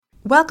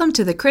Welcome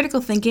to the Critical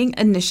Thinking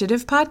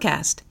Initiative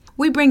podcast.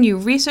 We bring you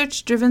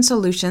research-driven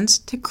solutions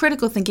to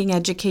critical thinking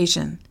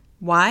education.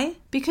 Why?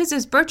 Because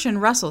as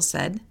Bertrand Russell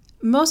said,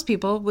 most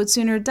people would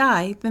sooner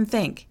die than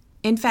think.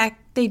 In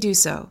fact, they do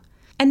so.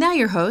 And now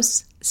your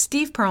hosts,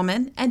 Steve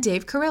Perlman and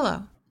Dave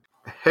Carrillo.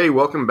 Hey,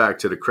 welcome back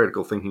to the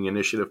Critical Thinking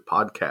Initiative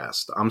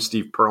podcast. I'm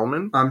Steve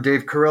Perlman. I'm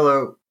Dave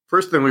Carrillo.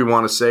 First thing we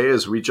want to say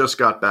is we just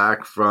got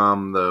back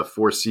from the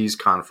 4Cs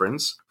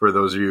conference. For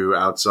those of you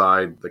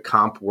outside the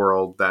comp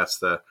world, that's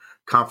the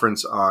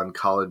Conference on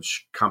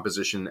College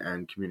Composition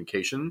and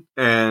Communication.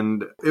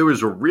 And it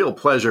was a real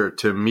pleasure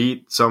to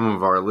meet some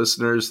of our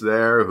listeners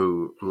there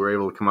who were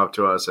able to come up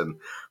to us and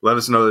let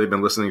us know they've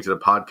been listening to the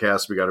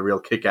podcast. We got a real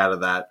kick out of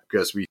that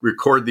because we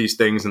record these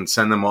things and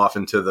send them off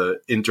into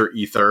the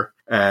inter-ether.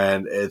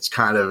 And it's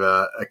kind of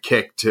a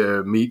kick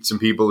to meet some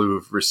people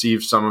who've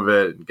received some of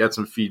it and get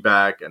some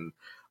feedback, and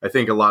I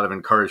think a lot of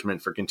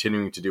encouragement for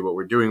continuing to do what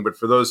we're doing. But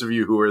for those of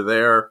you who were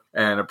there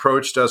and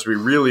approached us, we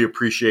really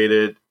appreciate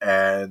it.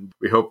 And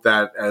we hope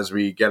that as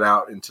we get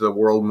out into the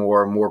world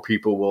more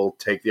people will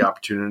take the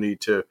opportunity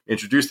to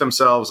introduce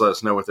themselves, let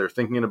us know what they're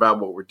thinking about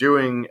what we're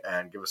doing,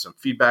 and give us some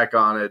feedback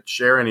on it,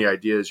 share any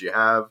ideas you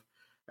have.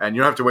 And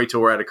you don't have to wait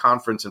till we're at a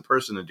conference in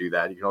person to do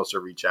that. You can also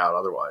reach out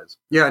otherwise.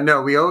 Yeah,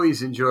 no, we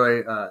always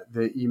enjoy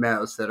the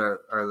emails that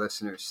our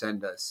listeners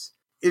send us.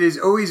 It is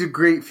always a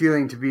great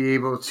feeling to be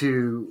able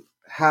to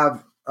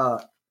have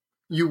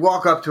you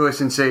walk up to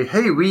us and say,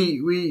 "Hey,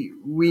 we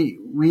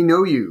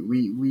know you,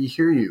 we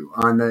hear you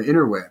on the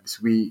interwebs.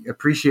 We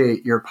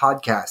appreciate your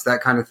podcast,"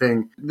 that kind of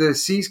thing. The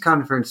C's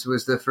conference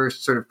was the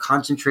first sort of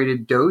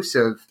concentrated dose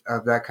of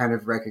that kind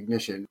of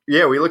recognition.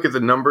 Yeah, we look at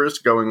the numbers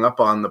going up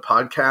on the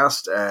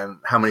podcast and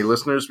how many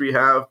listeners we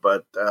have,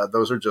 but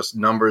those are just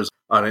numbers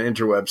on an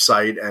interweb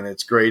site, and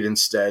it's great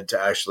instead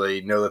to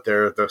actually know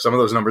that some of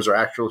those numbers are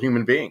actual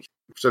human beings.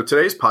 So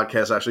today's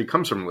podcast actually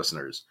comes from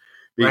listeners.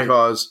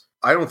 Because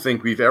I don't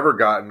think we've ever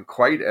gotten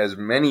quite as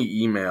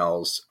many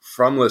emails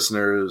from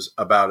listeners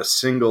about a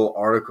single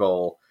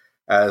article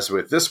as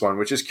with this one,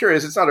 which is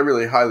curious. It's not a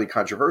really highly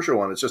controversial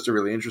one. It's just a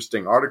really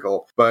interesting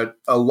article. But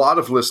a lot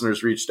of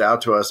listeners reached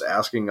out to us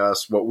asking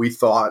us what we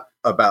thought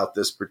about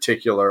this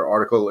particular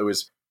article.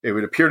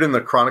 It appeared in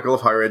the Chronicle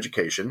of Higher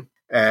Education,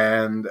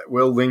 and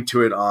we'll link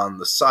to it on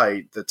the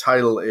site. The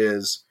title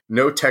is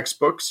 "No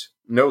Textbooks,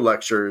 No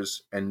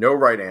Lectures, and No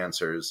Right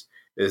Answers.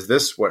 Is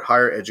This What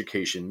Higher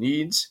Education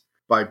Needs?"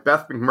 by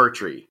Beth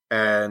McMurtry.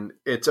 And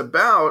it's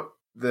about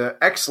the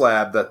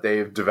X-Lab that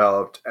they've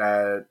developed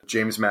at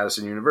James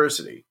Madison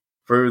University.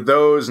 For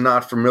those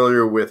not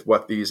familiar with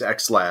what these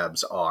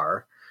X-Labs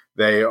are,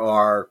 they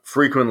are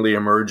frequently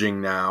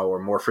emerging now, or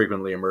more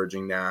frequently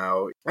emerging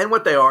now. And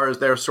what they are is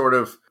they're sort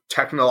of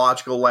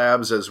technological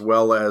labs as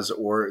well as,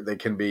 or they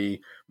can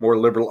be more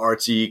liberal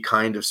artsy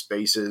kind of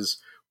spaces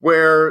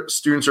where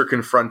students are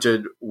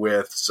confronted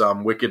with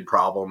some wicked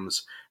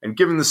problems and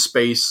given the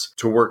space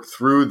to work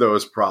through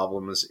those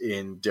problems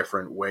in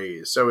different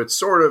ways. So it's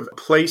sort of a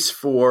place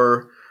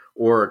for,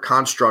 or a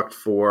construct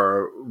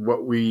for,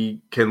 what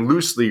we can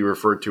loosely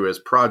refer to as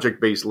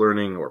project-based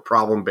learning or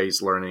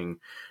problem-based learning.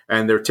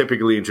 And they're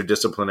typically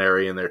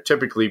interdisciplinary, and they're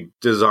typically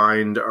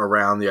designed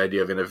around the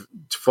idea of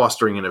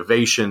fostering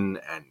innovation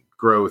and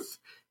growth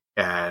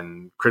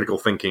and critical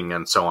thinking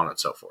and so on and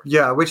so forth.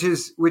 Yeah, which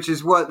is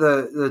what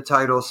the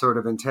title sort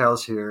of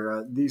entails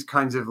here. These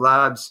kinds of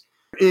labs,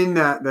 in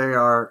that they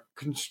are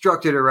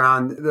constructed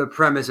around the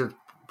premise of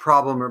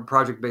problem or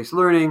project-based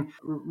learning,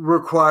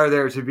 require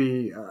there to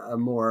be a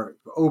more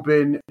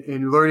open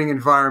learning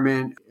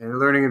environment, and a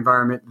learning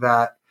environment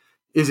that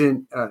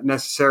isn't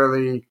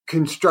necessarily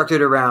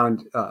constructed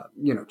around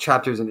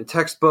chapters in a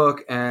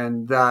textbook,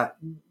 and that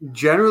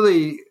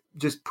generally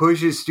just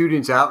pushes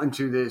students out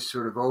into this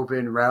sort of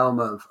open realm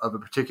of a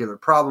particular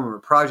problem or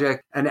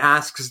project, and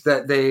asks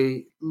that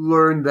they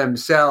learn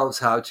themselves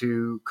how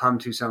to come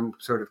to some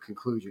sort of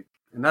conclusion.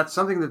 And that's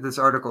something that this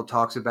article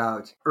talks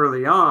about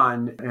early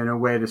on in a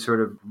way to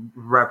sort of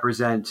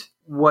represent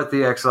what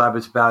the X-Lab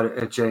is about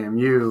at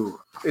JMU.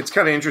 It's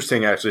kind of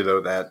interesting, actually,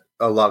 though, that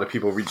a lot of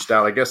people reached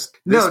out. I guess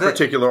this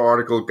particular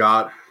article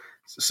got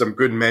some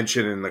good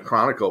mention in the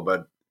Chronicle,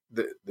 but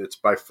it's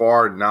by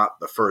far not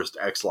the first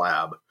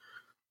X-Lab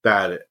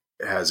that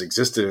has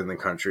existed in the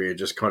country. It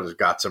just kind of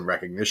got some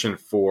recognition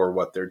for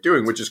what they're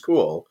doing, which is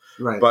cool.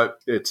 Right. But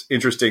it's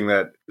interesting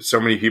that so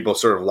many people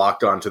sort of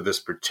locked onto this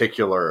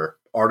particular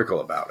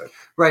article about it.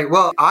 Right.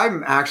 Well,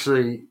 I'm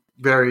actually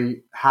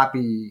very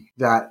happy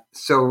that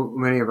so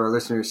many of our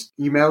listeners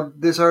emailed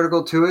this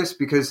article to us,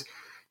 because,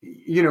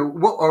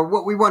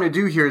 what we want to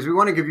do here is we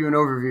want to give you an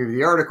overview of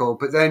the article,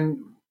 but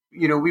then,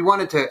 we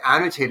wanted to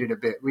annotate it a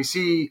bit. We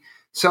see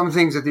some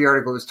things that the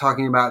article is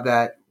talking about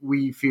that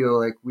we feel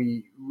like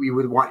we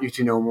would want you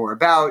to know more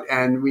about.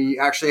 And we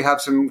actually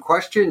have some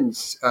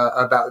questions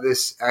about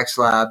this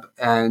X-Lab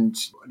and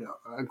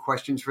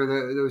questions for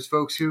those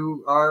folks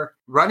who are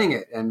running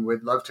it and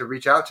would love to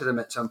reach out to them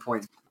at some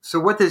point. So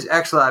what this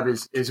X-Lab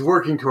is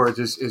working towards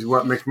is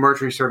what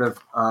McMurtry sort of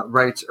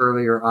writes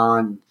earlier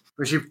on,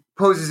 where she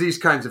poses these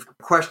kinds of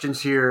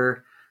questions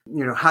here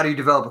How do you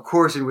develop a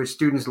course in which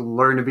students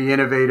learn to be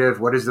innovative?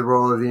 What is the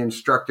role of the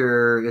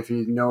instructor if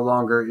he no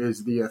longer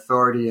is the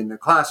authority in the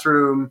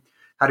classroom?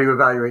 How do you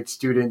evaluate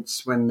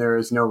students when there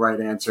is no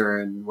right answer?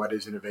 And what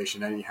is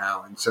innovation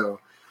anyhow? And so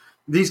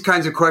these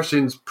kinds of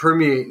questions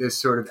permeate this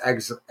sort of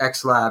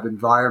X-Lab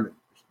environment.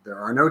 There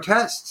are no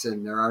tests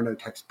and there are no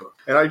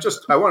textbooks. And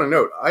I want to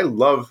note, I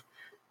love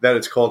that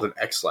it's called an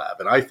X-Lab.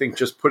 And I think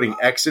just putting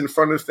X in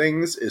front of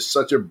things is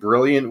such a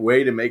brilliant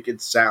way to make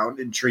it sound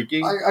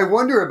intriguing. I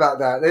wonder about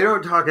that. They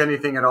don't talk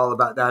anything at all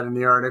about that in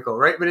the article,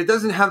 right? But it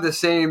doesn't have the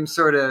same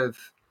sort of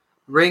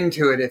ring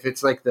to it if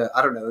it's like the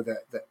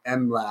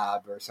M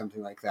Lab or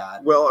something like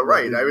that. Well,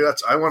 right. I mean,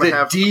 I want to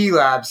have... The D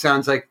Lab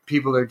sounds like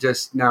people are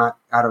just not,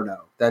 I don't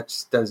know. That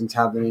just doesn't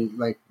have any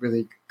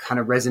really kind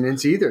of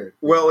resonance either.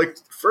 Well,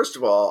 first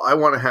of all, I'm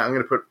going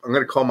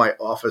to call my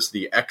office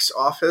the X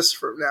office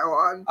from now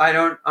on.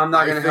 I'm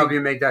not going to help you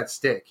make that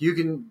stick.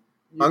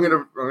 I'm going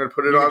to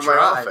put it on my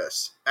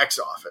office. X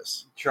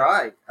office.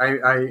 Try.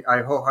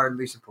 I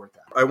wholeheartedly support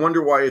that. I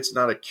wonder why it's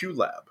not a Q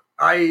Lab.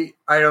 I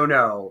don't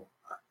know.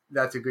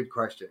 That's a good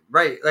question.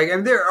 Right.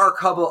 And there are a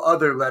couple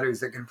other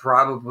letters that can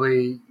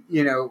probably,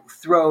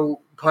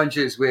 throw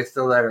punches with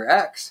the letter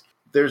X.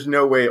 There's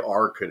no way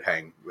R could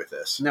hang with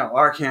this. No,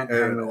 R can't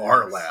hang with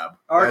R X. Lab.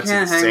 R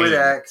can't hang with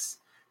X.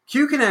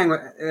 Q can hang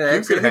with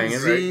X. Q could hang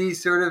Z, right?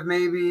 Sort of,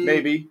 maybe.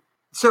 Maybe.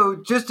 So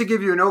just to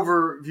give you an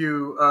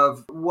overview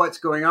of what's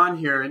going on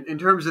here, in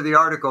terms of the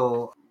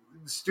article,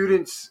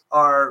 students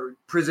are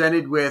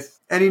presented with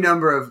any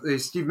number of,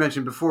 as Steve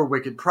mentioned before,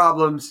 wicked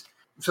problems.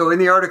 So in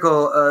the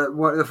article,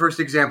 the first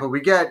example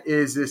we get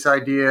is this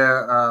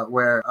idea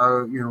where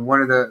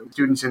one of the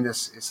students in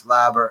this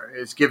lab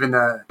is given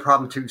the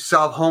problem to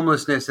solve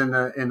homelessness in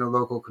the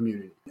local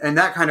community, and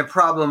that kind of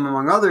problem,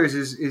 among others,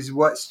 is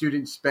what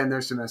students spend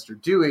their semester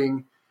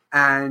doing.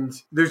 And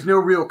there's no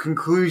real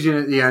conclusion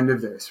at the end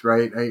of this,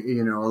 right?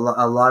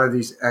 A lot of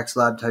these X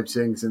Lab type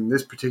things, and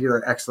this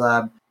particular X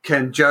Lab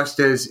can just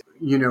as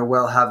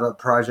well have a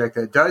project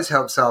that does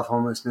help solve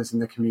homelessness in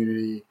the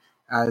community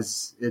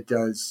as it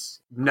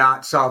does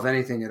not solve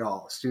anything at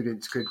all.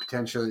 Students could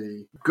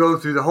potentially go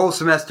through the whole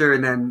semester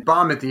and then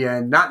bomb at the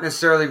end, not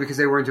necessarily because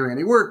they weren't doing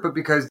any work, but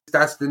because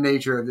that's the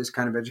nature of this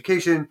kind of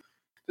education.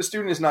 The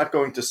student is not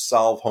going to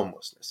solve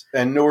homelessness,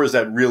 and nor is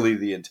that really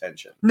the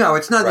intention. No,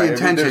 it's not the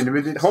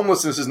intention.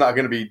 Homelessness is not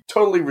going to be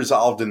totally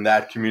resolved in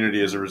that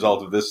community as a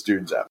result of this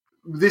student's effort.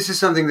 This is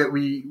something that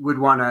we would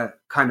want to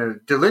kind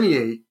of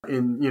delineate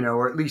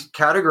or at least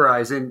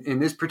categorize in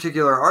this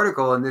particular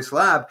article in this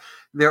lab.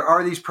 There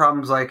are these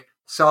problems like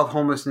solve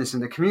homelessness in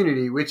the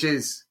community, which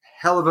is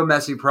hell of a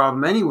messy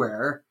problem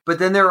anywhere. But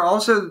then there are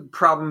also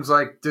problems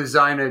like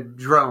design a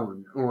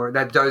drone or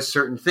that does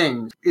certain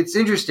things. It's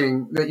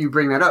interesting that you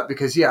bring that up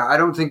because, I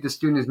don't think the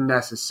student is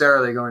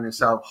necessarily going to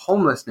solve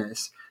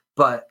homelessness,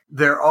 but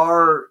there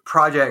are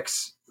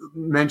projects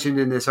mentioned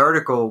in this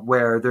article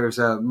where there's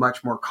a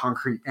much more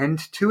concrete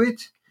end to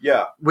it.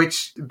 Yeah.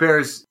 Which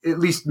bears at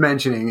least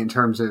mentioning in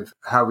terms of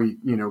how we,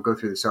 go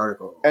through this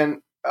article.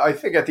 And I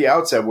think at the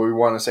outset, what we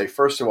want to say,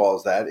 first of all,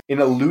 is that in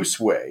a loose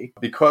way,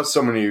 because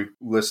so many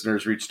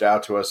listeners reached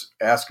out to us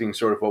asking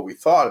sort of what we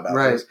thought about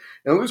this,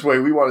 in a loose way,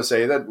 we want to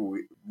say that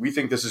we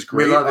think this is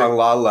great on a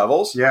lot of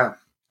levels. Yeah.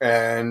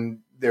 And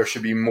there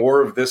should be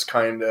more of this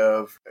kind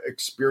of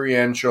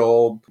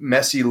experiential,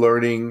 messy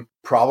learning,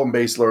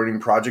 problem-based learning,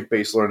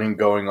 project-based learning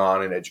going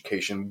on in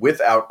education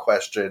without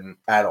question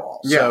at all.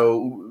 Yeah.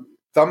 So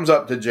thumbs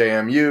up to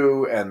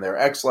JMU and their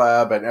X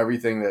Lab and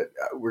everything that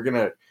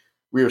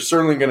we are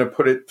certainly going to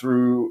put it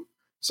through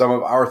some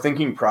of our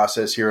thinking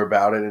process here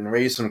about it and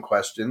raise some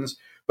questions.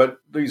 But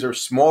these are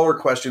smaller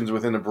questions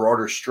within a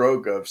broader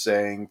stroke of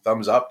saying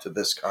thumbs up to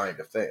this kind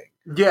of thing.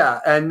 Yeah,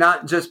 and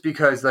not just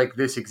because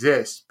this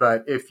exists,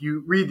 but if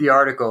you read the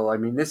article,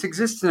 this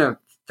exists in a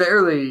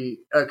fairly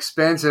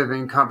expansive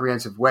and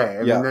comprehensive way.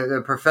 I mean,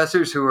 the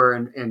professors who are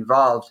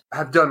involved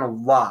have done a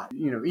lot.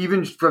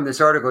 Even from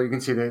this article, you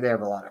can see that they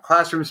have a lot of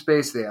classroom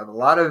space. They have a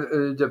lot of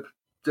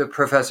the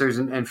professors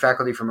and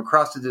faculty from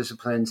across the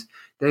disciplines.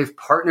 They've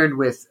partnered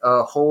with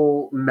a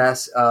whole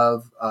mess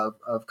of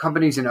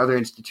companies and other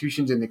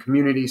institutions in the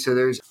community. So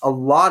there's a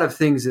lot of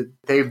things that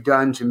they've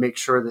done to make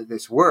sure that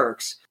this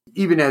works.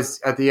 Even as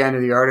at the end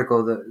of the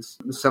article,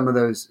 some of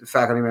those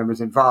faculty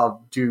members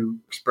involved do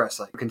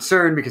express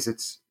concern because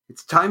it's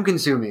time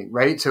consuming,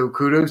 right? So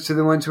kudos to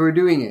the ones who are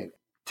doing it. It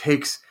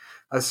takes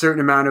a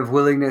certain amount of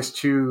willingness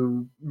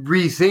to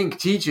rethink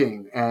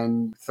teaching,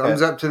 and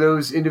thumbs up to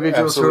those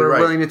individuals who are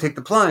willing to take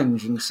the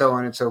plunge, and so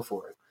on and so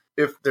forth.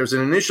 If there's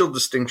an initial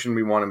distinction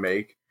we want to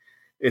make,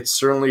 it's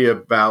certainly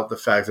about the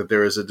fact that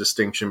there is a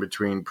distinction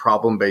between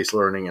problem-based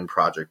learning and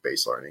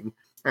project-based learning.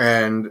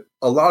 And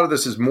a lot of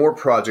this is more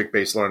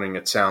project-based learning,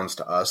 it sounds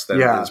to us,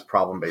 than it is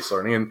problem-based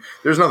learning. And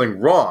there's nothing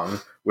wrong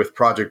with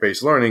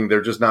project-based learning.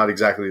 They're just not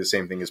exactly the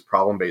same thing as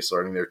problem-based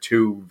learning. They're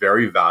two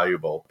very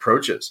valuable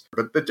approaches.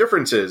 But the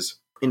difference is,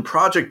 in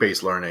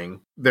project-based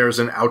learning, there's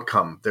an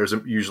outcome. There's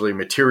usually a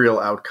material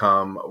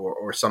outcome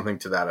or something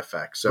to that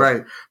effect.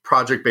 So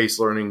project-based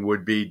learning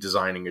would be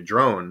designing a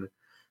drone.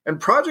 And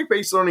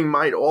project-based learning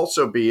might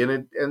also be,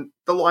 and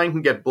the line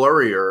can get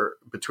blurrier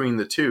between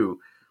the two,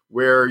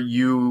 where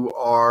you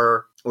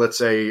are, let's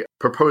say,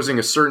 proposing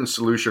a certain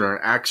solution or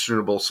an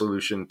actionable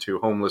solution to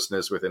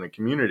homelessness within a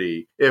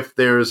community. If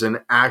there's an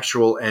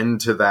actual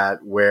end to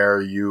that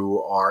where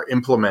you are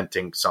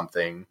implementing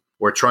something,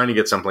 or trying to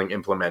get something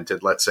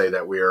implemented, let's say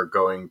that we are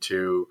going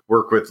to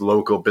work with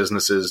local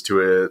businesses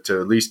to at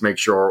least make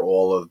sure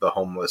all of the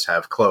homeless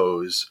have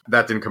clothes.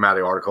 That didn't come out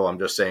of the article. I'm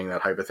just saying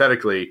that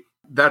hypothetically.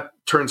 That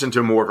turns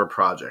into more of a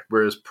project,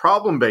 whereas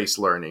problem-based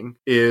learning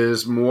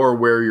is more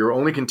where you're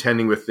only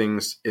contending with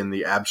things in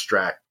the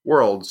abstract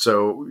world.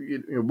 So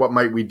what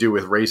might we do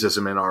with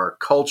racism in our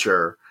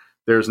culture?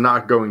 There's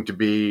not going to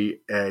be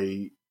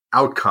a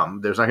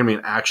outcome. There's not going to be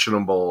an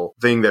actionable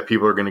thing that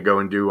people are going to go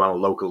and do on a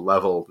local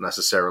level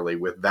necessarily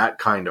with that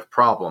kind of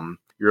problem.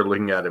 You're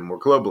looking at it more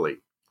globally.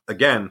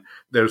 Again,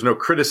 there's no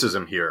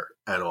criticism here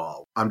at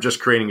all. I'm just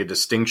creating a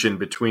distinction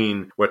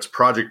between what's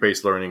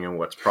project-based learning and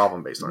what's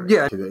problem-based learning.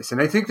 Yeah, to this.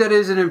 And I think that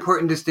is an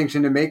important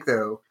distinction to make,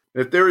 though.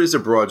 If there is a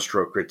broad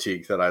stroke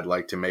critique that I'd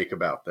like to make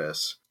about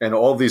this, and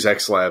all these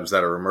X labs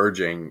that are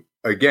emerging,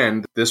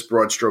 again, this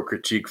broad stroke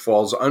critique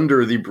falls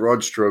under the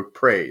broad stroke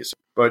praise.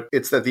 But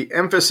it's that the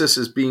emphasis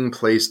is being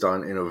placed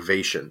on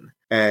innovation.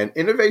 And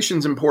innovation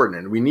is important,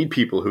 and we need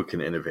people who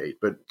can innovate.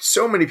 But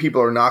so many people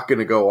are not going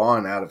to go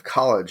on out of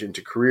college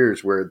into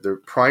careers where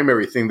the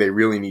primary thing they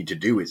really need to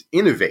do is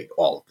innovate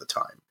all of the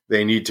time.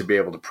 They need to be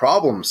able to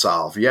problem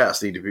solve. Yes,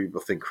 they need to be able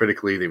to think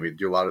critically. They need to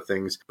do a lot of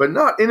things, but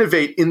not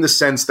innovate in the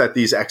sense that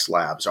these X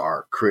labs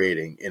are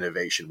creating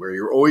innovation, where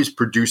you're always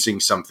producing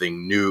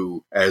something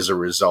new as a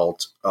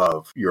result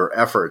of your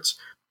efforts.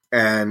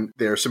 And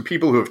there are some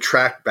people who have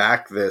tracked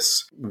back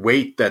this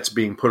weight that's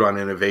being put on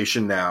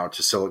innovation now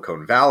to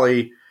Silicon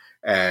Valley,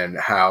 and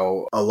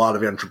how a lot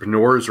of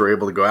entrepreneurs were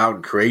able to go out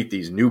and create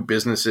these new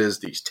businesses,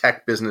 these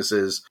tech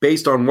businesses,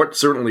 based on what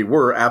certainly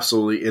were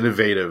absolutely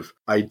innovative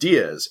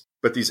ideas.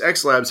 But these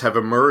X labs have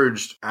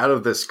emerged out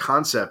of this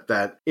concept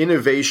that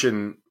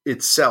innovation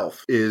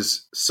itself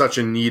is such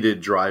a needed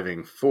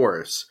driving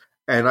force.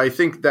 And I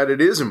think that it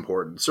is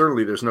important.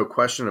 Certainly, there's no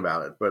question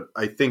about it. But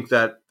I think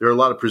that there are a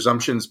lot of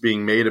presumptions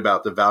being made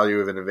about the value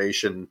of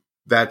innovation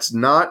that's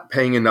not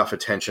paying enough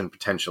attention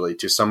potentially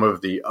to some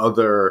of the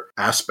other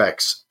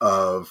aspects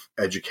of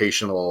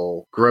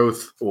educational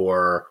growth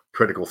or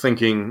critical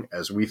thinking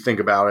as we think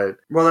about it.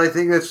 Well, I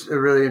think that's a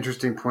really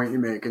interesting point you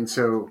make. And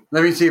so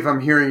let me see if I'm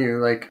hearing you.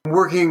 Like,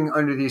 working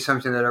under the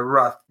assumption that a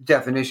rough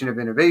definition of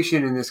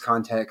innovation in this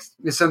context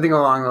is something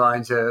along the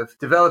lines of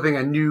developing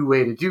a new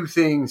way to do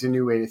things, a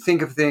new way to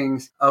think of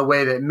things, a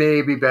way that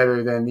may be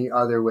better than the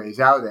other ways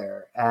out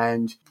there.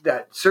 And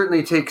that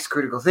certainly takes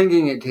critical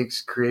thinking. It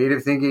takes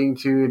creative thinking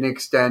to an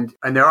extent.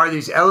 And there are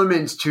these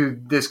elements to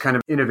this kind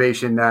of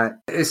innovation that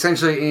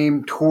essentially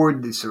aim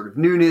toward this sort of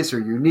newness or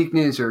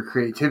uniqueness or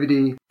creativity.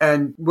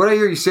 And what I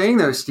hear you saying,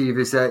 though, Steve,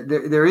 is that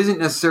there isn't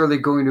necessarily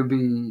going to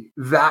be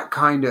that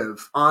kind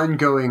of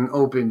ongoing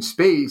open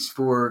space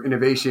for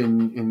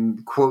innovation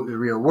in, quote, the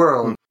real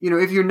world. You know,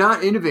 if you're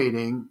not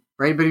innovating,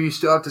 right, but you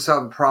still have to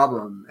solve a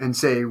problem and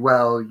say,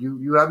 well,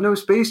 you have no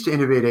space to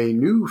innovate a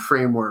new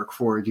framework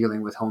for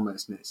dealing with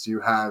homelessness.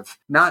 You have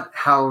not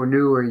how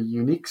new or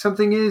unique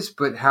something is,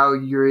 but how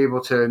you're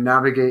able to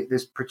navigate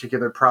this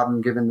particular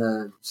problem given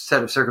the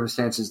set of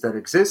circumstances that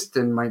exist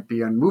and might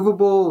be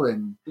unmovable.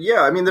 And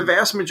yeah, I mean, the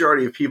vast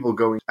majority of people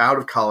going out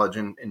of college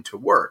and into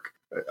work,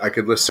 I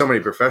could list so many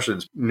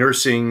professions,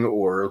 nursing,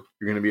 or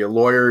you're going to be a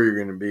lawyer, you're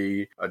going to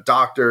be a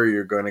doctor,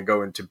 you're going to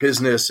go into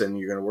business and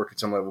you're going to work at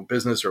some level of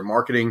business or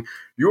marketing.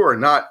 You are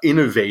not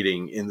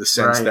innovating in the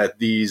sense that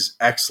these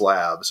X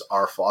labs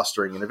are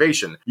fostering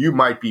innovation. You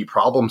might be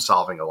problem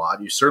solving a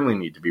lot. You certainly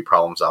need to be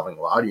problem solving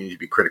a lot. You need to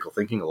be critical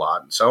thinking a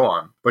lot and so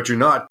on. But you're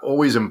not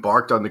always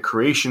embarked on the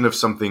creation of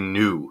something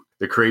new,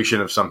 the creation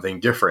of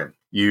something different.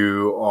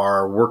 You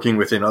are working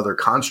within other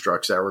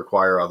constructs that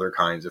require other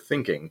kinds of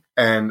thinking.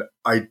 And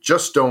I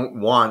just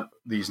don't want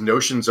these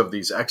notions of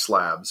these X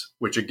labs,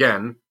 which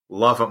again,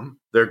 love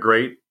them. They're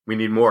great. We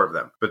need more of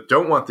them. But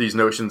don't want these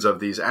notions of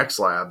these X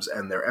labs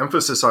and their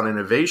emphasis on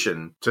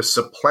innovation to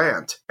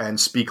supplant and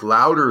speak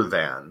louder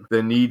than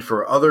the need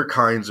for other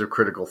kinds of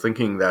critical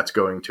thinking that's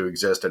going to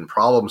exist and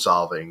problem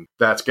solving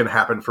that's going to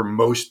happen for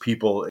most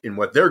people in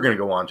what they're going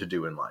to go on to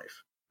do in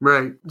life.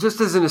 Right.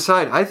 Just as an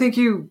aside, I think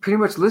you pretty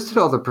much listed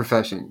all the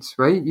professions,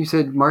 right? You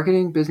said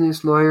marketing,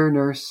 business, lawyer,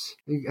 nurse.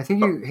 I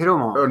think you hit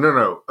them all. Oh,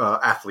 no.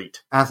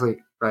 Athlete. Athlete.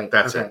 Right.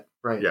 That's it.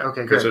 Right. Yeah.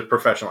 Okay, because good. it's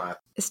professional athlete.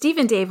 Steve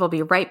and Dave will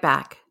be right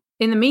back.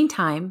 In the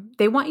meantime,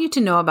 they want you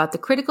to know about the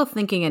Critical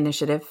Thinking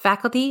Initiative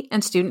faculty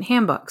and student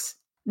handbooks.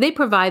 They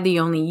provide the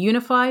only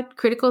unified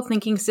critical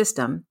thinking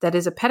system that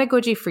is a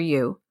pedagogy for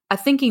you, a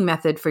thinking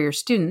method for your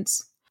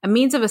students, a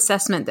means of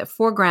assessment that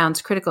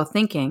foregrounds critical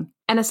thinking,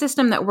 and a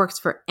system that works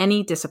for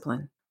any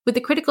discipline. With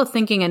the Critical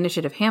Thinking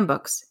Initiative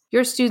handbooks,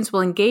 your students will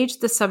engage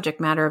the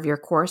subject matter of your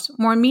course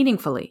more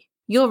meaningfully.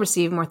 You'll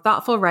receive more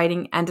thoughtful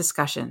writing and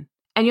discussion,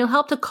 and you'll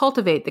help to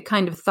cultivate the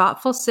kind of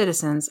thoughtful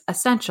citizens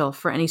essential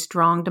for any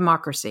strong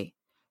democracy.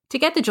 To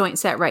get the joint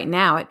set right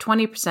now at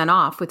 20%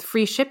 off with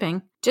free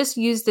shipping, Just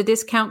use the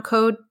discount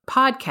code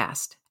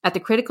PODCAST at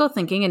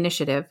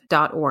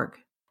thecriticalthinkinginitiative.org.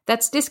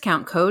 That's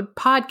discount code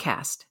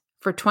PODCAST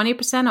for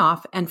 20%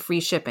 off and free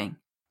shipping.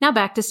 Now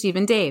back to Steve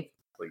and Dave.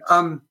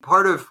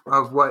 Part of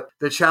what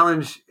the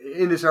challenge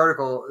in this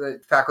article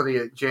that faculty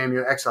at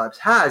JMU X Labs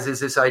has is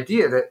this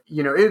idea that,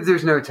 if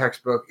there's no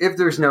textbook, if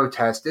there's no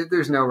test, if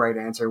there's no right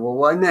answer, well,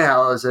 what in the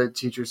hell is a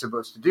teacher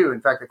supposed to do?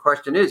 In fact, the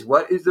question is,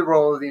 what is the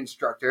role of the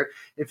instructor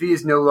if he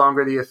is no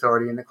longer the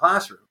authority in the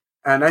classroom?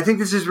 And I think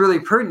this is really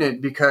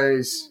pertinent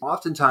because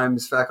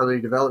oftentimes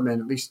faculty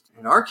development, at least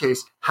in our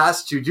case,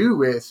 has to do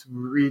with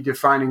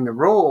redefining the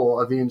role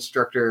of the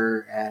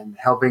instructor and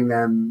helping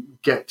them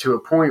get to a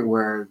point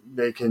where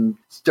they can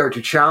start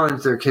to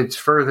challenge their kids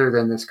further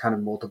than this kind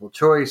of multiple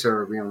choice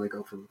or we only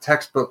go from the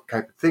textbook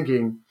type of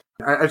thinking.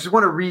 I just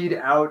want to read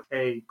out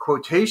a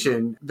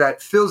quotation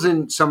that fills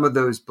in some of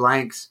those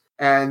blanks.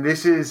 And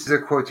this is a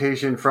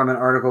quotation from an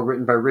article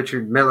written by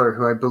Richard Miller,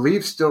 who I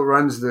believe still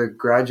runs the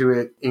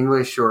graduate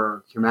English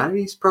or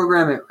humanities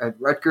program at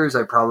Rutgers.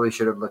 I probably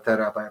should have looked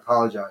that up. I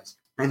apologize.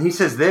 And he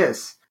says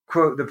this,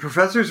 quote, "The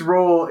professor's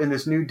role in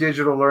this new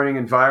digital learning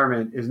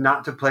environment is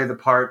not to play the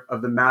part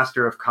of the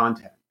master of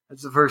content."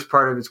 That's the first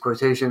part of his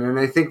quotation. And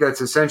I think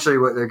that's essentially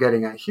what they're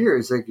getting at here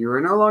is like, you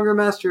are no longer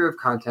master of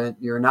content.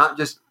 You're not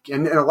just,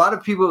 and a lot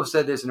of people have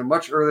said this in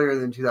much earlier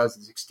than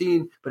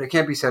 2016, but it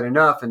can't be said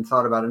enough and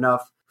thought about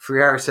enough.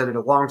 Freire said it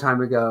a long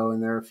time ago,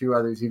 and there are a few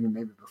others even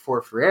maybe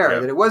before Freire,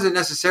 that it wasn't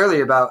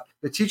necessarily about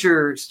the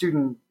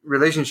teacher-student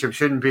relationship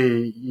shouldn't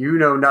be you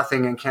know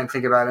nothing and can't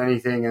think about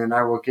anything, and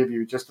I will give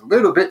you just a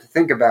little bit to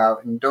think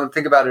about, and don't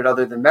think about it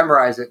other than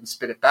memorize it and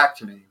spit it back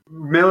to me.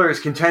 Miller is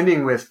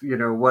contending with,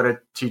 what a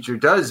teacher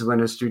does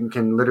when a student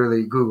can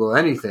literally Google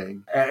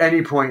anything at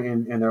any point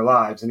in their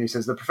lives. And he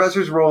says, the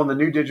professor's role in the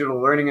new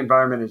digital learning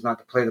environment is not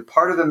to play the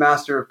part of the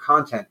master of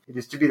content. It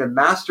is to be the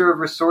master of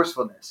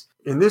resourcefulness.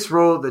 In this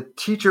role, the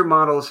teacher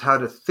models how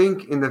to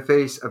think in the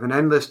face of an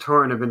endless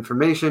torrent of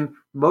information,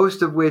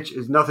 most of which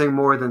is nothing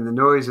more than the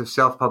noise of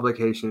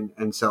self-publication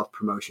and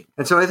self-promotion.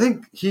 And so I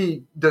think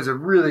he does a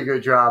really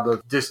good job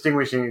of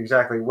distinguishing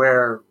exactly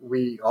where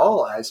we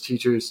all as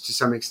teachers to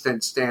some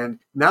extent stand.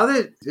 Now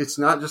that it's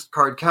not just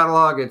card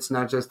catalog, it's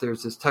not just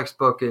there's this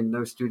textbook and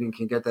no student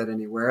can get that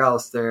anywhere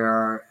else. There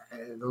are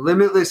a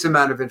limitless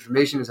amount of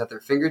information is at their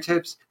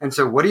fingertips. And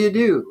so what do you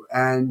do?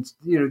 And,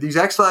 these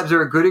X Labs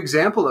are a good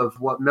example of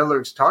what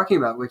Miller's talking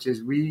about, which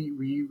is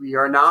we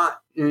are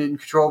not in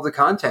control of the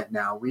content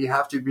now. We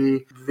have to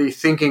be the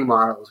thinking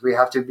models. We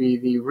have to be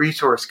the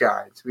resource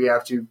guides. We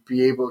have to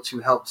be able to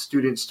help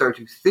students start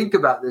to think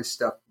about this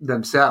stuff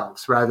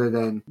themselves rather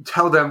than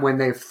tell them when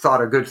they've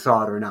thought a good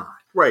thought or not.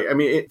 Right. I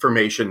mean,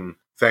 information,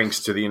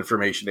 thanks to the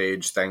information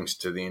age, thanks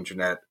to the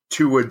internet,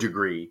 to a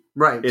degree,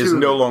 is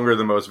no longer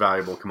the most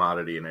valuable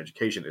commodity in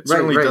education. It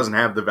certainly doesn't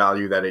have the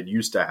value that it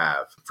used to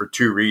have for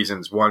two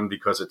reasons. One,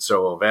 because it's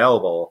so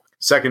available.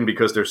 Second,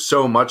 because there's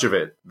so much of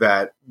it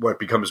that what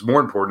becomes more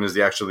important is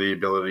the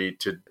ability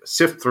to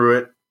sift through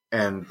it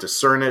and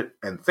discern it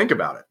and think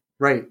about it.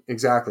 Right,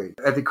 exactly.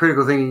 At the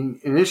Critical Thinking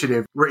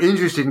Initiative, we're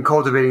interested in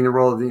cultivating the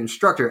role of the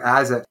instructor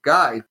as a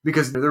guide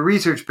because the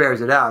research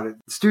bears it out.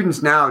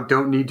 Students now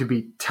don't need to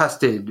be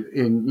tested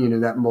in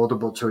that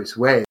multiple choice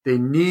way. They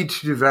need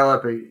to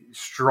develop a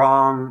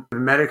strong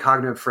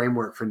metacognitive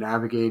framework for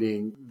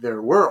navigating their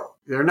world.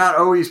 They're not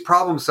always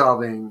problem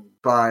solving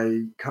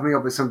by coming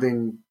up with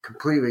something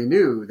completely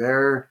new.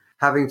 They're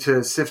having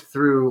to sift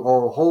through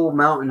a whole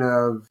mountain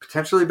of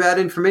potentially bad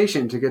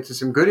information to get to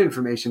some good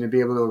information and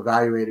be able to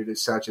evaluate it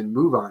as such and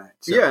move on it.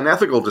 So, an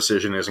ethical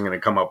decision isn't going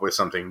to come up with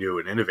something new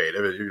and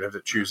innovative. You're going to have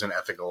to choose an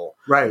ethical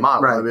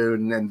model. Right. I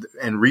mean,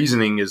 and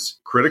reasoning is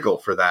critical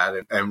for that.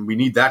 And we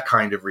need that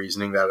kind of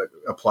reasoning that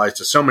applies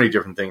to so many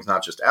different things,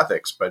 not just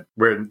ethics, but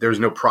where there's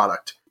no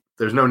product.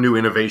 There's no new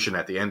innovation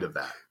at the end of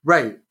that.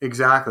 Right,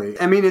 exactly.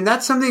 I mean, and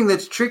that's something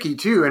that's tricky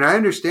too. And I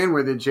understand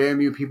where the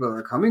JMU people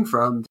are coming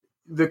from.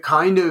 The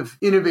kind of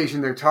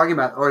innovation they're talking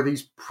about are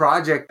these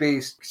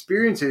project-based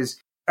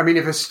experiences. I mean,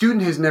 if a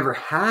student has never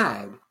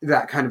had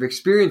that kind of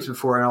experience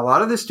before, and a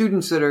lot of the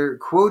students that are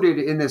quoted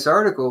in this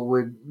article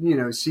would,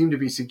 seem to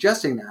be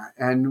suggesting that.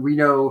 And we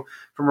know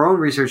from our own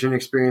research and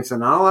experience that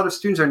not a lot of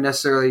students are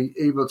necessarily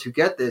able to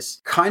get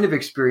this kind of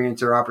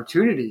experience or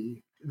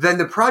opportunity. Then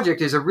the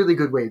project is a really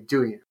good way of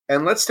doing it.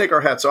 And let's take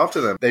our hats off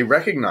to them. They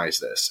recognize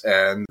this.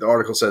 And the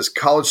article says,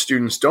 college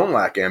students don't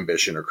lack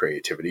ambition or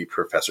creativity,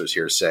 professors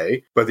here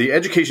say, but the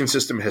education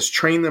system has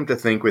trained them to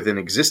think within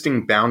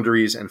existing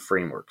boundaries and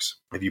frameworks.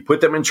 If you put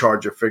them in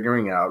charge of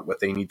figuring out what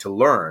they need to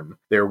learn,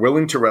 they're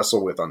willing to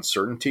wrestle with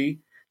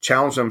uncertainty,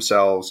 challenge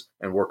themselves,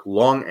 and work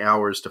long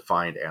hours to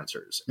find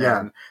answers.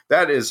 Yeah. And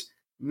that is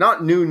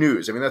not new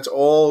news. I mean, that's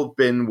all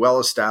been well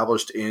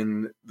established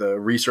in the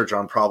research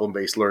on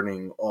problem-based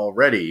learning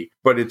already,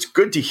 but it's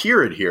good to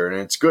hear it here. And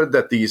it's good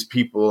that these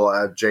people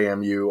at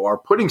JMU are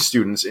putting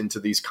students into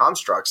these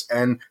constructs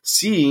and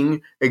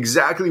seeing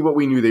exactly what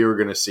we knew they were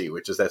going to see,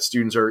 which is that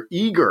students are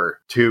eager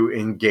to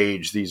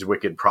engage these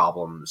wicked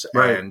problems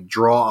and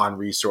draw on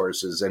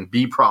resources and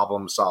be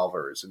problem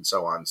solvers and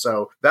so on.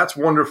 So that's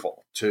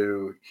wonderful.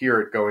 to hear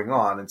it going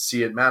on and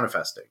see it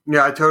manifesting.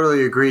 Yeah, I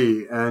totally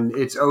agree. And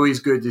it's always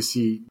good to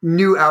see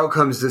new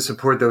outcomes that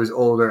support those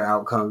older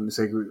outcomes.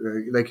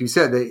 Like you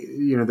said,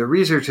 the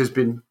research has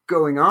been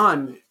going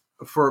on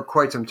for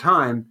quite some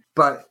time,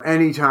 but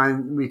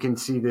anytime we can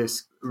see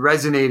this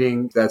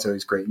resonating, that's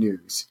always great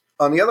news.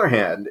 On the other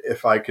hand,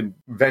 if I could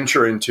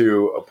venture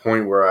into a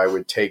point where I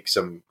would take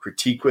some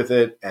critique with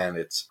it, and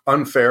it's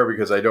unfair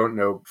because I don't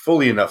know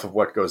fully enough of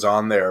what goes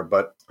on there,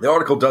 but the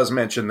article does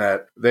mention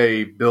that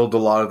they build a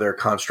lot of their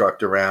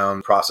construct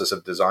around process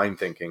of design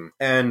thinking.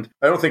 And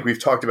I don't think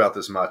we've talked about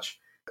this much.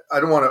 I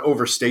don't want to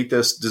overstate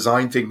this.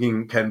 Design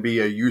thinking can be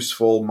a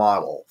useful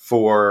model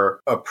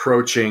for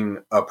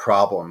approaching a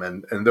problem.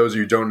 And those of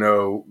you who don't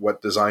know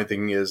what design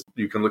thinking is,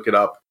 you can look it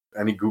up.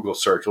 Any Google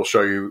search will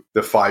show you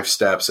the 5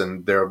 steps,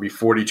 and there will be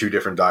 42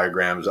 different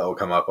diagrams that will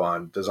come up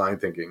on design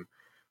thinking.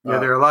 Yeah,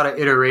 there are a lot of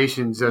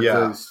iterations of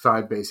those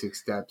 5 basic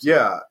steps.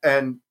 Yeah,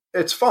 and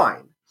it's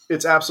fine.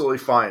 It's absolutely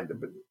fine.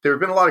 But there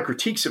have been a lot of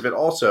critiques of it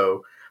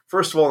also.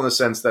 First of all, in the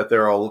sense that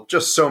there are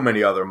just so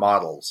many other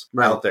models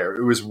out there.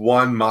 It was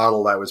one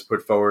model that was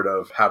put forward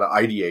of how to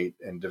ideate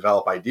and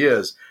develop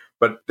ideas,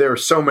 but there are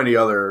so many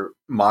other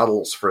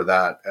models for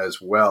that as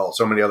well,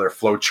 so many other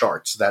flow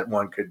charts that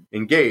one could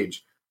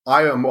engage.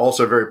 I am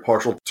also very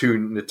partial to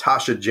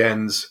Natasha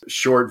Jen's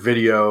short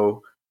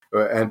video,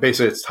 and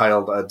basically it's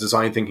titled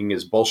Design Thinking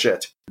is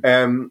Bullshit.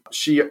 And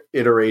she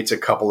iterates a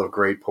couple of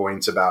great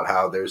points about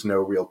how there's no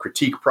real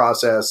critique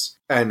process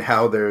and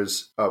how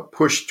there's a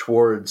push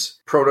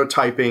towards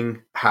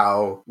prototyping,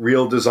 how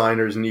real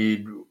designers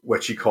need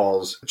what she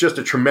calls just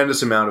a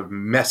tremendous amount of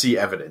messy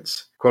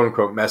evidence, quote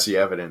unquote messy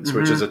evidence,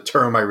 which is a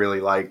term I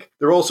really like.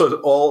 There are also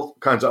all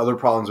kinds of other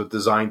problems with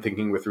design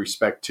thinking with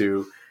respect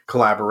to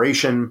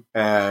collaboration,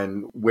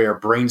 and where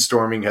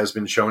brainstorming has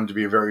been shown to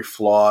be a very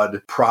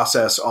flawed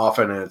process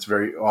often, and it's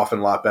very often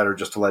a lot better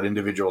just to let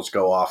individuals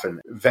go off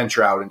and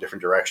venture out in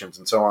different directions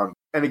and so on.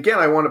 And again,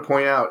 I want to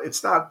point out,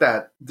 it's not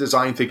that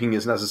design thinking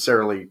is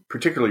necessarily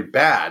particularly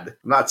bad.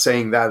 I'm not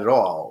saying that at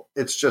all.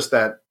 It's just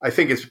that I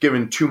think it's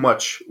given too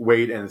much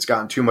weight and it's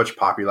gotten too much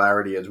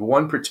popularity as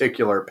one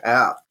particular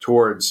path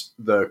towards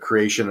the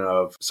creation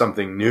of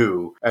something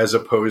new, as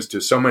opposed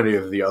to so many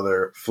of the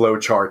other flow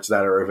charts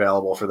that are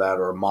available for that,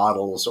 or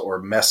models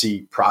or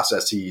messy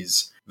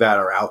processes that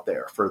are out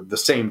there for the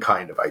same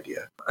kind of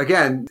idea.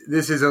 Again,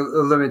 this is a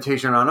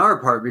limitation on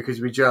our part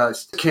because we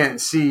just can't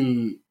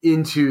see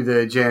into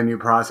the JMU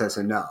process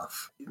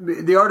enough.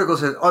 The article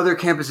says other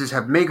campuses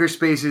have maker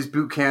spaces,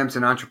 boot camps,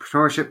 and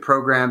entrepreneurship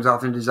programs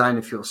often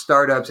designed to fuel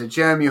startups. At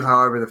JMU,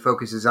 however, the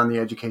focus is on the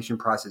education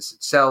process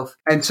itself.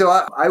 And so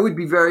I would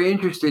be very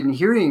interested in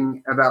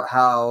hearing about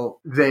how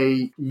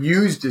they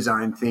use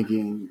design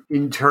thinking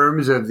in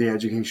terms of the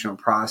educational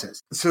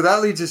process. So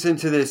that leads us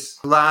into this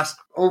last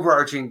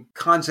overarching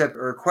concept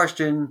or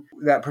question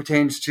that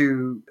pertains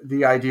to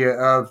the idea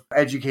of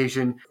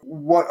education.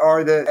 What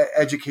are the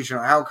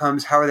educational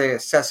outcomes? How are they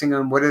assessing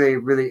them? What are they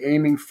really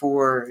aiming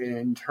for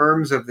in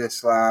terms of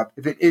this lab?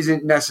 If it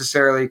isn't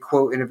necessarily,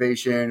 quote,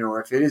 innovation,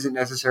 or if it isn't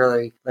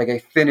necessarily like a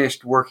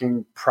finished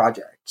working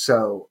project.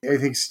 So I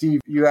think,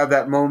 Steve, you have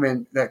that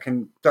moment that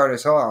can start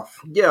us off.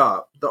 Yeah,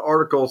 the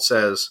article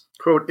says,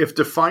 quote, if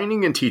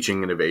defining and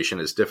teaching innovation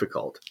is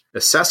difficult,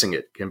 assessing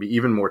it can be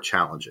even more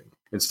challenging.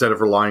 Instead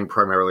of relying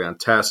primarily on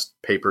tests,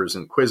 papers,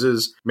 and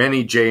quizzes,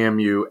 many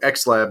JMU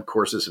XLab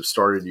courses have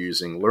started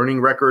using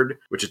Learning Record,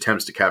 which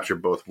attempts to capture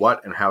both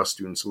what and how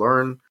students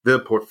learn. The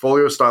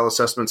portfolio-style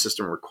assessment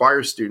system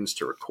requires students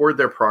to record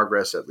their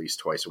progress at least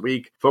twice a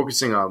week,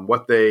 focusing on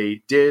what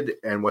they did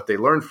and what they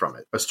learned from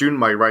it. A student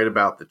might write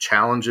about the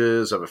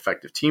challenges of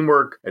effective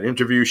teamwork, an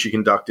interview she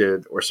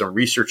conducted, or some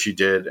research she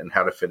did and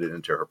how to fit it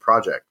into her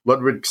project.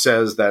 Ludwig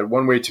says that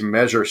one way to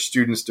measure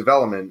students'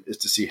 development is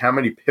to see how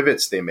many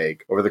pivots they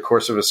make over the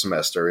course of a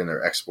semester in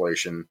their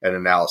exploration and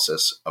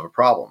analysis of a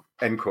problem.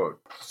 End quote.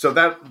 So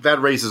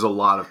that raises a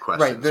lot of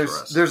questions for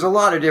us. There's a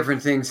lot of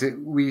different things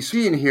that we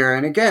see in here.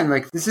 And again,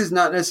 like, this is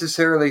not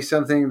necessarily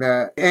something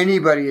that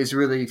anybody is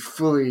really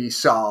fully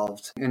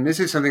solved. And this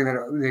is something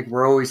that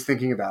we're always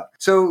thinking about.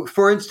 So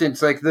for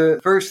instance, like, the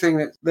first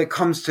thing that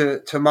comes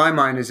to my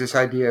mind is this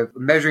idea of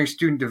measuring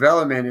student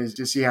development is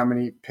to see how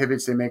many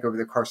pivots they make over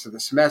the course of the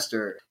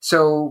semester.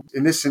 So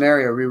in this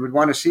scenario, we would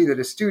want to see that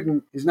a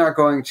student is not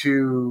going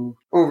to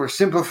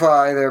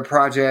oversimplify their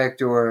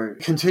project or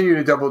continue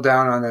to double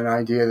down on an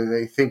idea that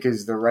they think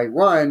is the right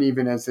one,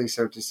 even as they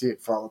start to see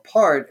it fall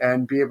apart,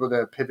 and be able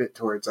to pivot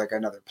towards like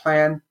another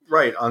plan.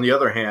 Right. On the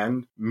other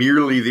hand,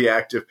 merely the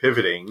act of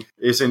pivoting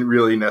isn't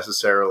really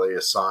necessarily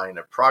a sign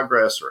of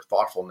progress or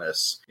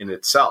thoughtfulness in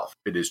itself.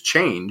 It is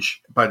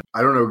change, but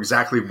I don't know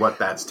exactly what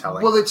that's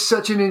telling. Well, it's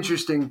such an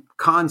interesting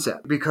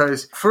concept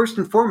because first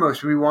and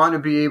foremost, we want to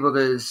be able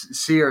to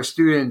see our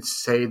students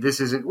say,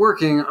 this isn't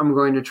working, I'm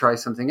going to try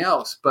something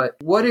else. But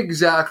what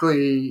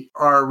exactly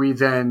are we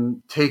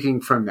then taking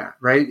from that,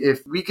 right?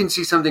 If we can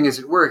see something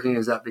isn't working,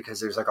 is that because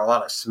there's like a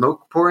lot of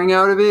smoke pouring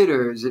out of it?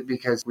 Or is it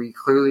because we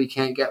clearly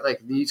can't get like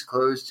these needs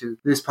closed to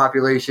this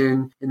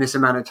population in this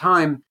amount of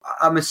time,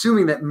 I'm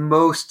assuming that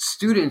most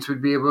students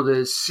would be able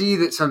to see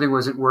that something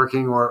wasn't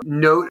working or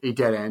note a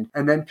dead end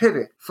and then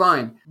pivot.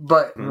 Fine.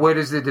 But what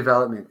is the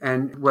development?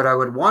 And what I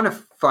would want to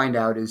find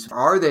out is,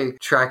 are they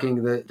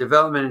tracking the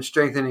development and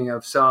strengthening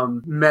of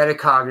some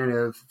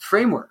metacognitive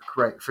framework,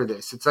 right, for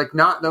this? It's like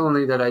not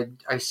only that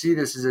I see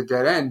this as a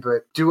dead end,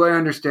 but do I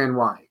understand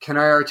why? Can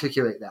I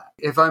articulate that?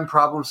 If I'm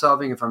problem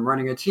solving, if I'm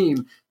running a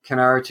team, can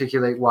I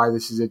articulate why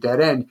this is a dead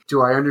end?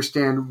 Do I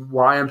understand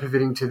why I'm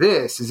pivoting to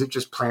this? Is it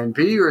just plan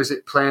B or is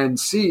it plan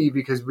C?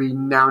 Because we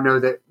now know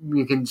that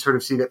we can sort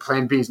of see that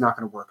plan B is not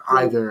going to work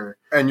either.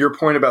 And your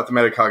point about the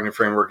metacognitive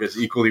framework is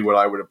equally what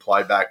I would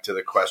apply back to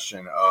the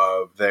question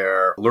of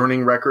their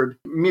learning record.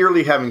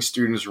 Merely having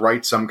students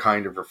write some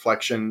kind of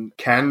reflection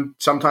can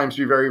sometimes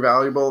be very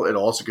valuable. It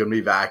also can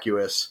be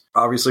vacuous.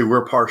 Obviously,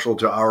 we're partial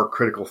to our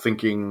critical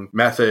thinking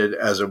method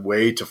as a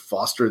way to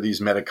foster these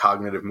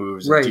metacognitive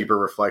moves and deeper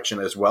reflection,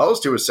 as well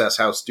as to assess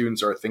how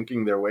students are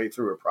thinking their way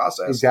through a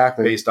process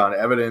based on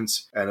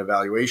evidence and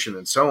evaluation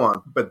and so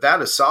on. But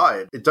that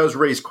aside, it does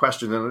raise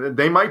questions, and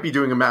they might be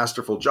doing a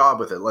masterful job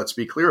with it. Let's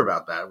be clear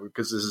about that,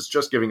 because this is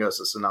just giving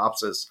us a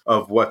synopsis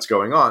of what's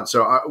going on.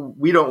 So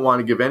we don't want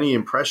to give any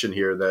impression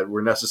here that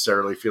we're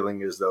necessarily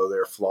feeling as though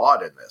they're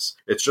flawed in this.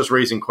 It's just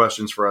raising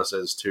questions for us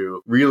as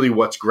to really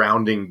what's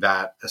grounding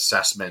that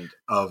assessment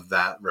of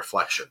that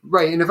reflection.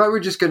 Right. And if I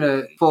were just going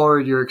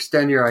to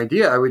extend your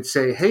idea, I would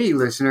say, hey,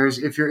 listeners,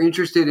 if you're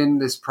interested in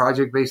this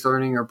project-based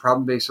learning or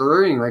problem-based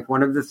learning, like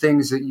one of the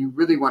things that you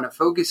really want to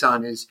focus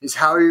on is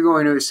how are you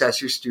going to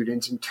assess your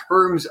students in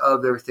terms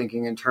of their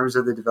thinking, in terms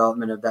of the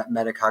development of that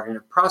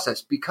metacognitive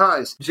process?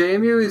 Because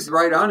JMU is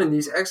right on, and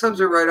these XLabs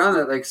are right on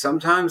that, like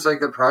sometimes like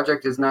the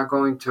project is not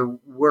going to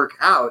work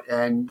out.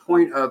 And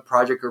point of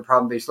project or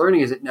problem-based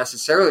learning isn't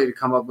necessarily to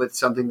come up with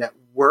something that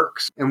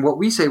works. And what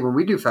we say when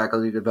we do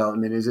faculty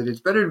development is that it's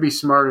better to be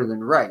smarter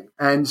than right.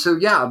 And so,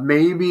 yeah,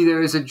 maybe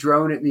there is a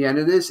drone at the end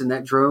of this and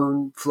that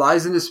drone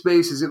flies into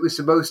space as it was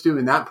supposed to,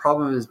 and that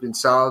problem has been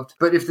solved.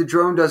 But if the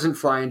drone doesn't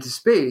fly into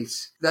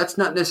space, that's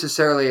not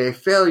necessarily a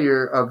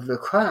failure of the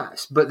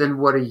class. But then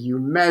what are you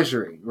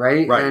measuring,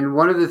 right? And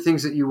one of the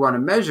things that you want to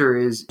measure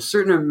is a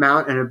certain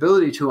amount and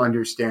ability to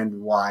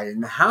understand why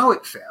and how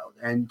it failed,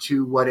 and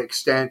to what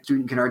extent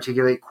student can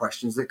articulate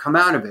questions that come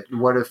out of it,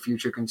 and what are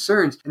future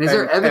concerns, and is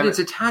there evidence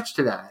attached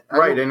to that?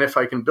 Right, and if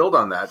I can build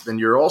on that, then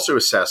you're also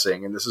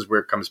assessing, and this is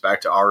where it comes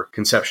back to our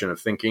conception of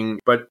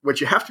thinking, but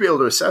what you have to be able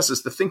to assess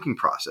is the thinking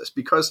process.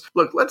 Because,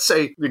 look, let's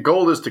say the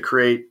goal is to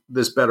create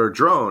this better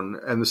drone,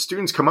 and the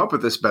students come up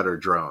with this better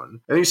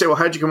drone, and you say, well,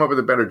 how'd you come up with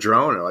a better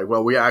drone? And like,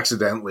 well, we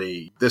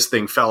accidentally, this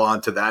thing fell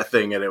onto that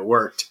thing and it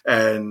worked,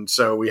 and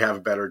so we have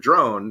a better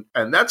drone,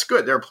 and that's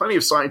good. There are plenty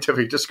of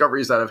scientific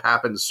discoveries that have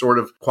happened sort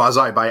of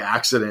quasi by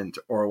accident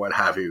or what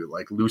have you,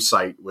 like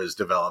lucite was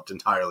developed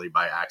entirely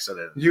by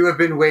accident. You have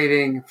been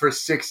waiting for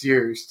 6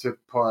 years to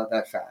pull out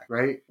that fact,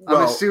 right? Well,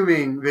 I'm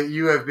assuming that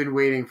you have been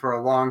waiting for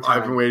a long time.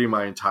 I've been waiting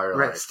my entire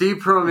life. Steve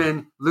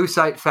Perlman,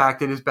 lucite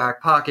fact in his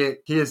back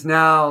pocket. He is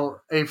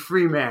now a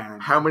free man.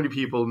 How many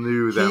people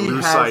knew that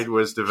lucite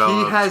was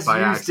developed by accident?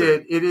 He has used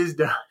it. It is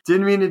done.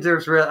 Didn't mean it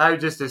to. I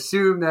just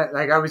assumed that,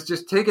 like, I was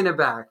just taken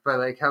aback by,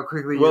 like, how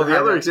quickly. Well, the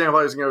other example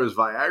I was going to go was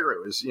Viagra.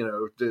 It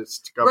was,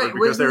 discovered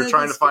because they were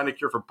trying to find a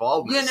cure for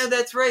baldness. Yeah, no,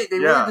 that's right. They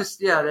were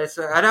just,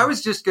 and I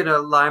was just going to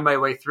line my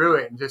way through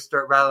it and just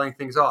start rattling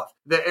things off.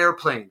 The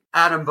airplane,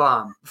 atom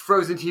bomb,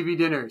 frozen TV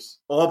dinners.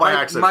 All by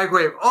accident.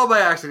 Microwave, all by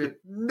accident.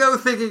 No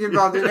thinking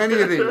involved in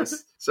any of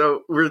these.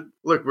 So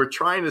we're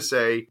trying to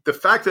say the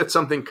fact that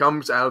something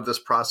comes out of this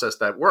process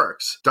that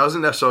works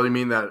doesn't necessarily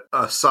mean that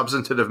a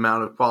substantive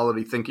amount of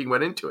quality thinking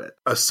went into it.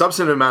 A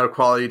substantive amount of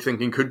quality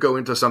thinking could go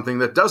into something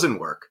that doesn't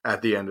work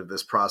at the end of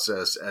this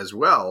process as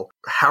well.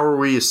 How are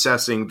we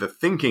assessing the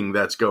thinking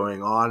that's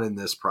going on in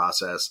this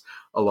process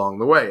along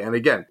the way? And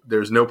again,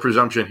 there's no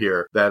presumption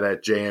here that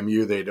at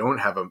JMU they don't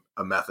have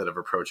a method of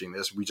approaching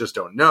this. We just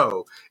don't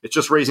know. It's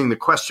just raising the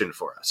question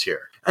for us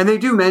here. And they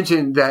do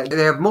mention that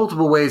they have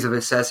multiple ways of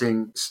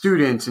assessing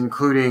students,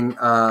 including,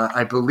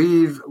 I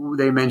believe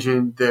they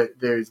mentioned that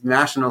there's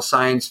National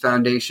Science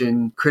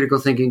Foundation critical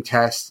thinking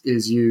test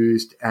is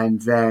used,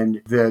 and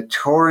then the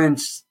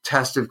Torrance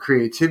test of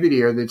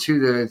creativity are the two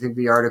that I think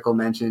the article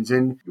mentions.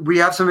 And we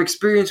have some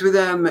experience with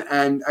them,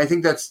 and I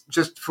think that's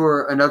just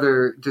for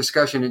another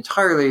discussion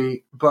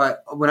entirely.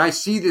 But when I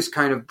see this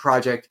kind of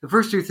project, the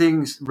first two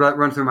things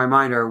run through my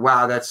mind are,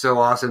 wow, that's so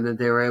awesome that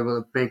they were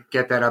able to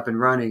get that up and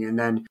running. And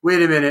then,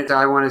 wait a minute,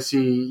 I want to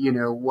see,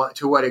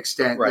 to what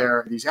extent there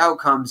are these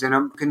outcomes. And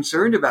I'm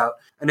concerned about,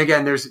 and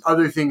again, there's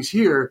other things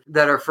here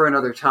that are for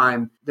another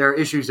time. There are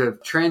issues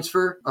of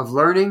transfer of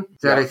learning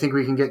that I think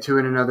we can get to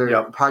in another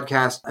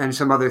podcast, and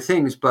some other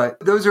things. But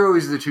those are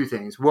always the two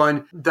things.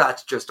 One,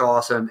 that's just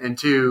awesome. And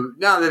two,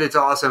 now that it's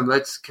awesome,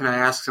 can I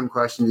ask some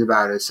questions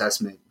about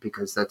assessment?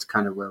 Because that's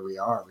kind of where we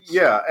are.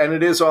 Yeah, and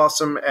it is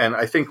awesome. And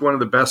I think one of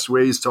the best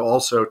ways to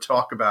also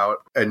talk about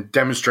and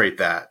demonstrate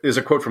that is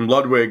a quote from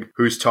Ludwig,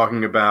 who's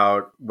talking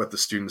about what the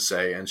students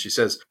say. And she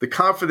says, the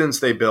confidence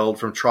they build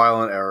from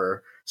trial and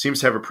error seems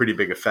to have a pretty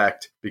big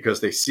effect because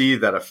they see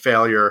that a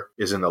failure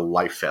isn't a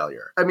life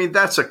failure. I mean,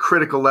 that's a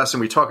critical lesson.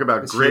 We talk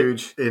about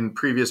grit in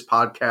previous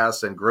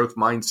podcasts and growth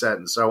mindset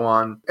and so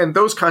on. And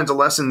those kinds of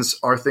lessons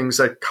are things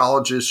that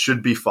colleges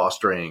should be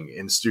fostering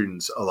in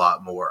students a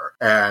lot more.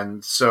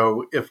 And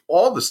so if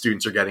all the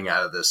students are getting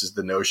out of this is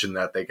the notion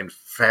that they can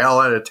fail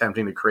at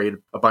attempting to create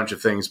a bunch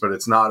of things, but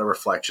it's not a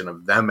reflection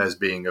of them as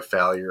being a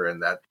failure,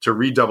 and that to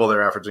redouble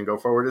their efforts and go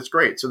forward, it's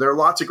great. So there are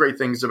lots of great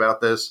things about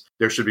this.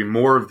 There should be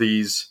more of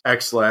these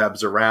X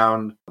labs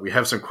around. We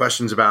have some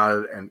questions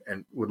about it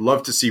and would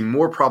love to see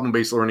more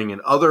problem-based learning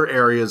in other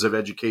areas of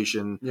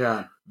education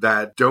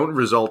that don't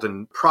result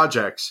in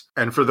projects,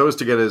 and for those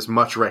to get as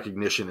much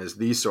recognition as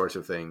these sorts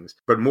of things.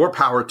 But more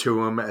power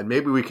to them, and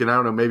maybe we can, I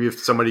don't know, maybe if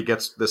somebody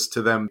gets this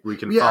to them, we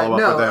can follow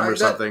up with them or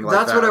something like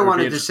that. That's what I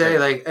wanted to say.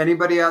 Like,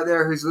 anybody out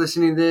there who's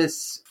listening to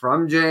this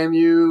from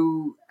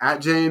JMU, at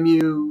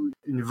JMU,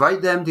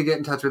 invite them to get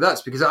in touch with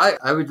us, because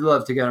I would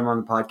love to get them on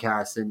the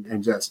podcast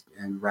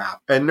and rap.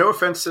 And no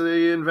offense to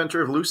the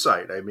inventor of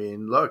lucite. I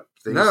mean, look,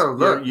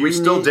 you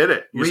still did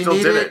it. You still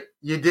did it.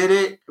 You did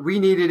it. We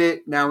needed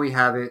it. Now we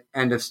have it.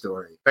 End of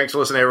story. Thanks for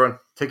listening, everyone.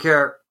 Take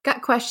care.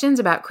 Got questions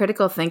about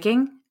critical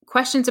thinking?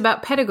 Questions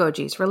about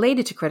pedagogies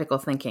related to critical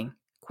thinking?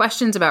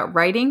 Questions about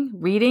writing,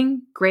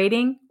 reading,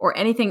 grading, or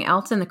anything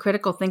else in the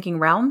critical thinking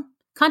realm?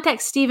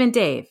 Contact Steve and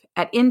Dave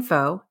at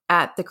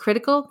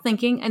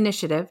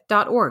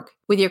info@thecriticalthinkinginitiative.org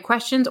with your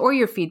questions or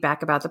your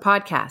feedback about the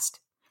podcast.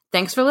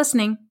 Thanks for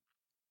listening.